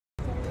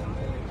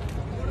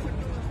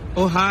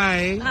Oh,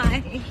 hi.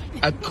 Hi.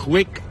 A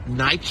quick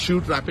night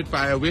shoot, rapid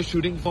fire. We're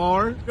shooting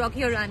for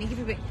Rocky और रानी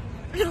की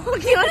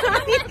Rocky और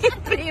रानी की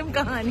प्रेम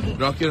कहानी.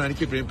 Rocky और रानी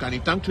की प्रेम कहानी.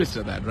 Tongue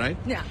twister, that, right?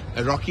 Yeah.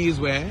 Rocky is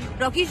where?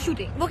 Rocky is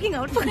shooting, working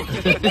out for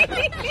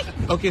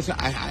it. Okay, so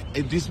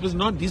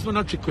these were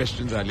not trick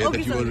questions earlier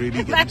that you were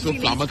really getting so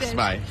flummoxed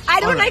by. I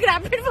don't like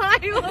rapid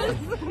fire.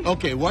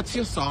 Okay, what's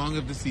your song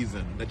of the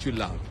season that you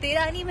love?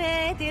 तेरा नहीं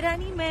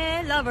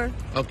मैं, Lover.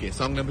 Okay,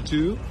 song number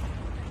 2.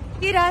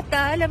 ये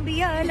राता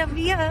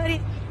लंबिया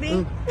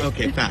रे.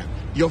 Okay, fine.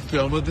 Your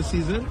film of the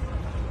season?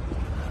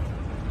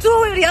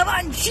 Superb.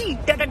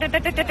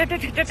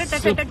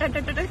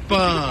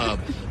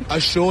 A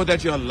show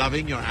that you're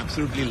loving, you're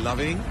absolutely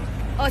loving.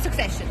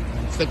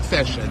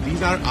 Succession.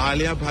 These are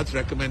Alia Bhatt's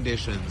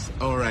recommendations.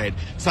 All right.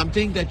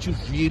 Something that you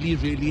really,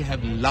 really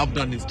have loved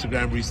on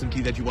Instagram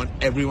recently that you want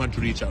everyone to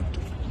reach out to.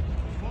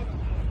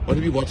 What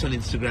have you watched on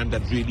Instagram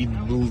that really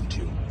moved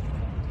you?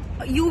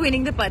 You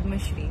winning the Padma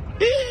Shri.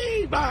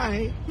 Hey,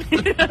 bye.